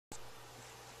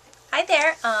Hi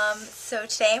there. So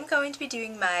today I'm going to be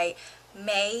doing my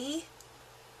May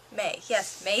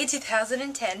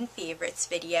 2010 favorites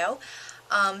video.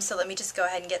 So let me just go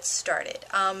ahead and get started.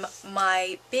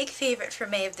 My big favorite for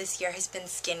May of this year has been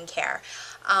skincare.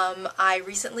 I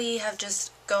recently have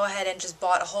just go ahead and just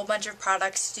bought a whole bunch of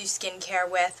products to do skincare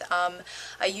with.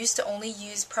 I used to only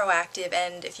use Proactive,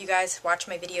 and if you guys watch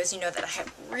my videos, you know that I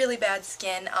have really bad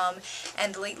skin,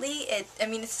 and lately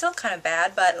it's still kind of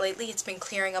bad, but lately it's been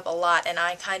clearing up a lot, and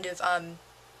I kind of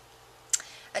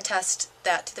attest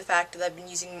that to the fact that I've been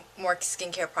using more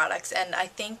skincare products, and I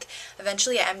think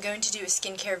eventually I am going to do a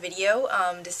skincare video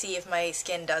to see if my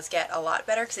skin does get a lot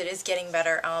better, because it is getting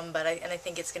better, but I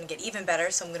think it's going to get even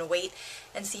better, so I'm going to wait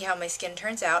and see how my skin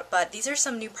turns out. But these are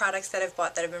some new products that I've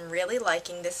bought that I've been really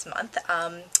liking this month.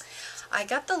 I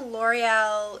got the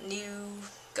Loreal new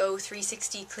Go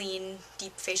 360 Clean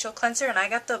Deep Facial Cleanser, and I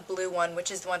got the blue one,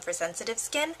 which is the one for sensitive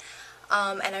skin.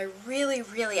 And I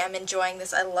really am enjoying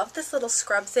this. I love this little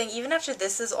scrub thing. Even after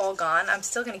this is all gone, I'm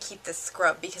still going to keep this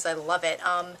scrub because I love it.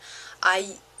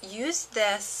 I use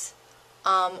this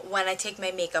when I take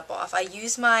my makeup off. I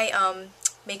use my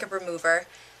makeup remover,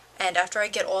 and after I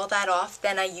get all that off,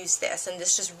 then I use this. And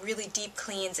this just really deep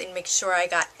cleans and makes sure I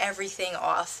got everything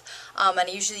off. And I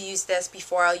usually use this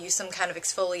before I'll use some kind of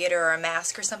exfoliator or a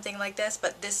mask or something like this.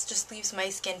 But this just leaves my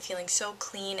skin feeling so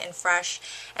clean and fresh.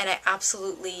 And I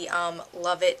absolutely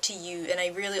love it to use. And I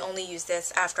really only use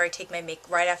this after I take my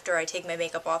right after I take my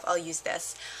makeup off. I'll use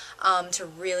this to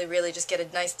really just get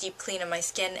a nice deep clean of my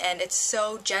skin. And it's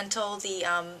so gentle.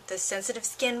 The sensitive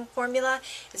skin formula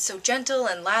is so gentle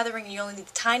and lathering, and you only need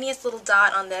the tiniest little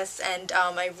dot on this, and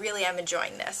I really am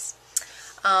enjoying this.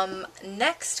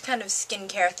 Next kind of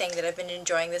skincare thing that I've been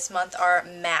enjoying this month are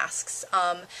masks.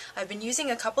 I've been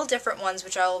using a couple different ones,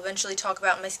 which I'll eventually talk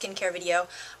about in my skincare video,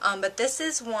 but this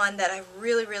is one that I've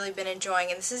really been enjoying,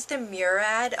 and this is the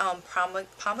Murad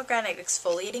Pomagranite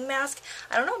Exfoliating Mask.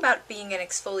 I don't know about being an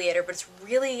exfoliator, but it's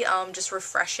really just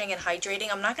refreshing and hydrating.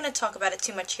 I'm not going to talk about it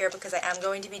too much here because I am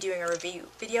going to be doing a review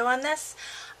video on this.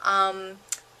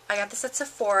 I got this at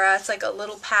Sephora. It's like a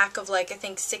little pack of like I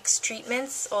think 6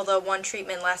 treatments, although one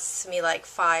treatment lasts me like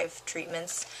 5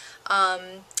 treatments.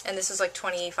 And this was like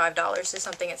 $25 or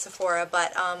something at Sephora,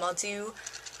 but I'll do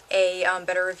a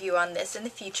better review on this in the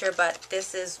future, but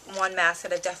this is one mask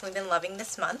that I've definitely been loving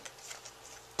this month.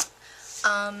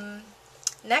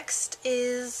 Next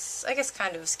is, I guess,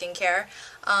 kind of skincare.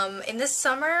 In this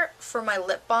summer, for my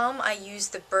lip balm, I use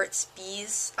the Burts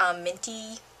Bees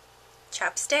Minty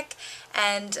chapstick,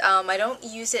 and I don't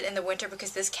use it in the winter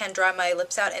because this can dry my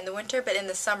lips out in the winter, but in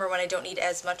the summer when I don't need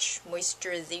as much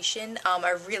moisturization,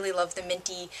 I really love the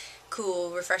minty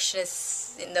cool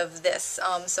refreshness of this.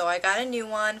 So I got a new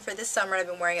one for this summer. I've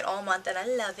been wearing it all month and I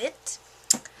love it.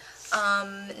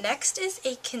 Next is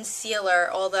a concealer,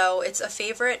 although it's a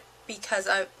favorite because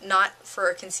I'm not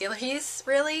for concealer use,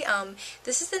 really.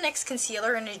 This is the NYX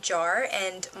concealer in a jar,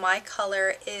 and my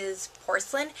color is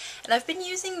Porcelain, and I've been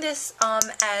using this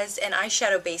as an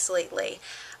eyeshadow base lately,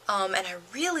 and I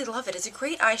really love it. It's a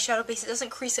great eyeshadow base. It doesn't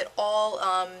crease at all,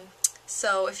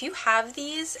 so if you have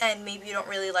these and maybe you don't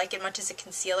really like it much as a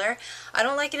concealer, I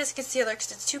don't like it as a concealer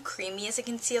because it's too creamy as a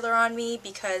concealer on me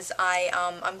because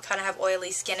I'm kind of have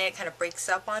oily skin and it kind of breaks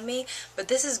up on me, but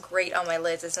this is great on my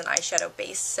lids as an eyeshadow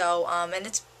base, so and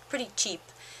it's pretty cheap.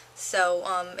 So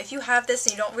if you have this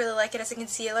and you don't really like it as a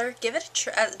concealer, give it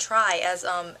a try as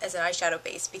an eyeshadow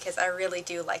base because I really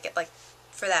do like it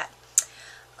for that.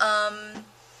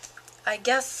 I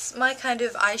guess my kind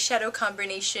of eyeshadow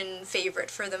combination favorite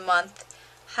for the month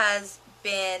has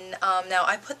been, now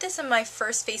I put this in my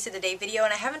first Face of the Day video,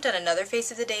 and I haven't done another Face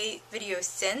of the Day video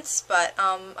since, but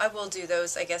I will do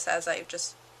those, I guess, as I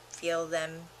just feel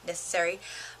them necessary.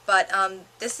 But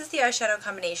this is the eyeshadow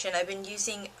combination. I've been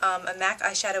using a MAC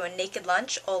eyeshadow in Naked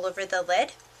Lunch all over the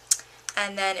lid.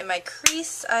 And then in my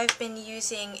crease, I've been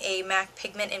using a MAC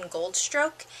Pigment in Gold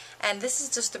Stroke, and this is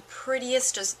just the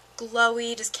prettiest, just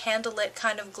glowy, just candlelit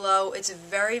kind of glow. It's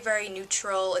very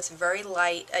neutral. It's very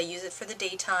light. I use it for the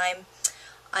daytime,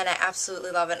 and I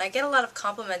absolutely love it. And I get a lot of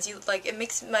compliments. It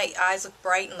makes my eyes look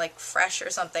bright and like fresh or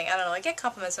something. I don't know. I get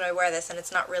compliments when I wear this, and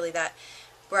it's not really that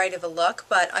bright of a look.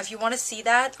 But if you want to see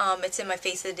that, it's in my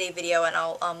Face of the Day video, and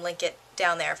I'll link it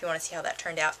down there if you want to see how that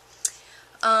turned out.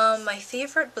 My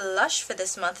favorite blush for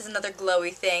this month is another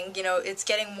glowy thing. You know, it's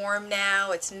getting warm now,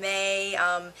 it's May,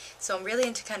 so I'm really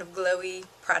into kind of glowy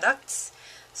products.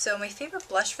 So my favorite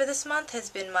blush for this month has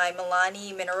been my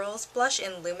Milani Minerals blush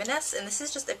in Luminous, and this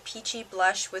is just a peachy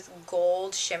blush with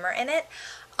gold shimmer in it.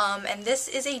 And this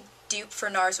is a dupe for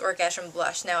NARS Orgasm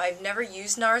Blush. Now, I've never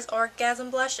used NARS Orgasm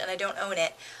Blush, and I don't own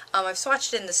it. I've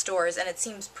swatched it in the stores, and it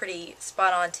seems pretty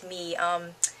spot on to me.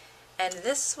 And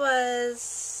this was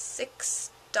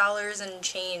 $6 and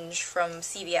change from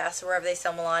CVS, or wherever they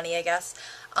sell Milani, I guess.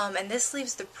 And this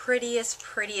leaves the prettiest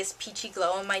peachy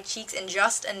glow on my cheeks and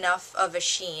just enough of a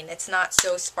sheen. It's not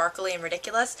so sparkly and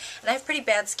ridiculous. And I have pretty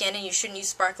bad skin, and you shouldn't use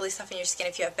sparkly stuff in your skin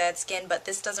if you have bad skin, but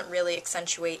this doesn't really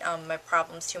accentuate my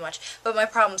problems too much. But my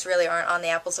problems really aren't on the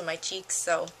apples of my cheeks,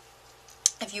 so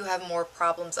if you have more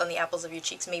problems on the apples of your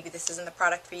cheeks, maybe this isn't the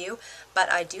product for you.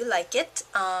 But I do like it.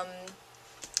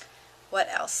 What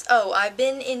else? Oh, I've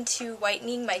been into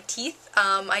whitening my teeth.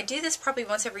 I do this probably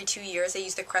once every 2 years. I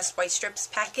use the Crest White Strips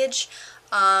package.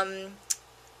 And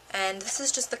this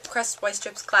is just the Crest White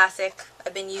Strips Classic.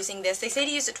 I've been using this. They say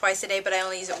to use it twice a day, but I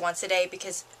only use it once a day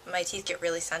because my teeth get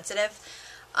really sensitive.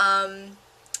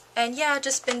 And yeah,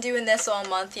 just been doing this all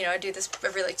month. You know, I do this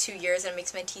every like 2 years, and it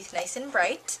makes my teeth nice and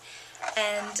bright.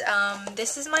 And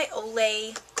this is my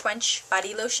Olay Quench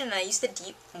body lotion, and I use the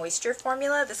deep moisture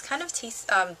formula. This kind of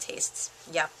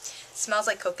smells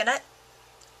like coconut.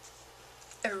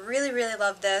 I really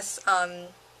love this.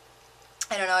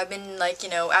 I don't know, I've been like, you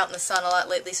know, out in the sun a lot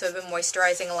lately, so I've been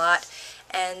moisturizing a lot.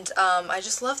 And I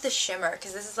just love the shimmer,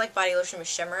 because this is like body lotion with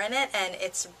shimmer in it, and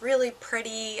it's really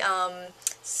pretty,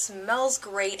 smells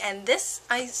great, and this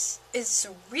is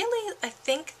really, I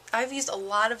think, I've used a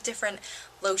lot of different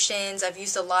lotions. I've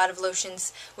used a lot of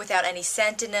lotions without any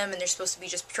scent in them, and they're supposed to be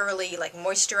just purely like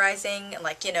moisturizing and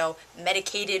like, you know,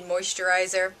 medicated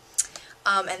moisturizer.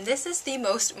 And this is the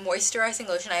most moisturizing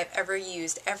lotion I've ever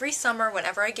used. Every summer,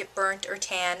 whenever I get burnt or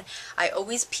tan, I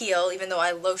always peel, even though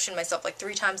I lotion myself like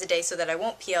 3 times a day so that I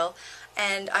won't peel.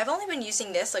 And I've only been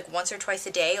using this like once or twice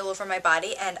a day all over my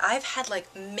body, and I've had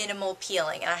like minimal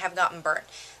peeling, and I have gotten burnt.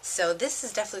 So this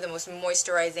is definitely the most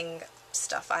moisturizing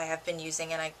stuff I have been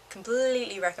using, and I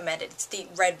completely recommend it. It's the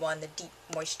red one, the deep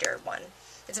moisture one.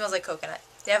 It smells like coconut.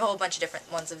 They have a whole bunch of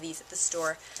different ones of these at the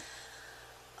store.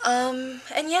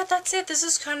 And yeah, that's it. This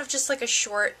is kind of just like a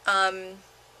short,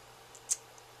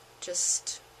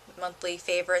 just monthly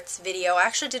favorites video. I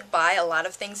actually did buy a lot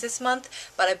of things this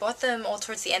month, but I bought them all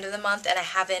towards the end of the month, and I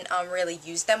haven't really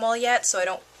used them all yet, so I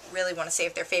don't really want to say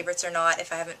if they're favorites or not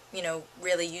if I haven't, you know,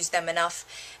 really used them enough.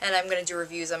 And I'm going to do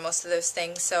reviews on most of those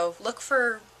things, so look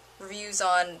for reviews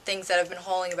on things that I've been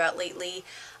hauling about lately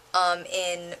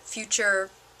in future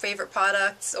favorite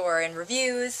products or in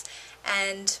reviews.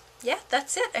 And yeah,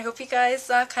 that's it. I hope you guys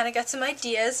kind of got some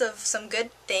ideas of some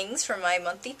good things from my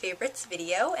monthly favorites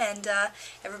video, and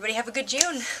everybody have a good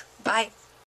June. Bye.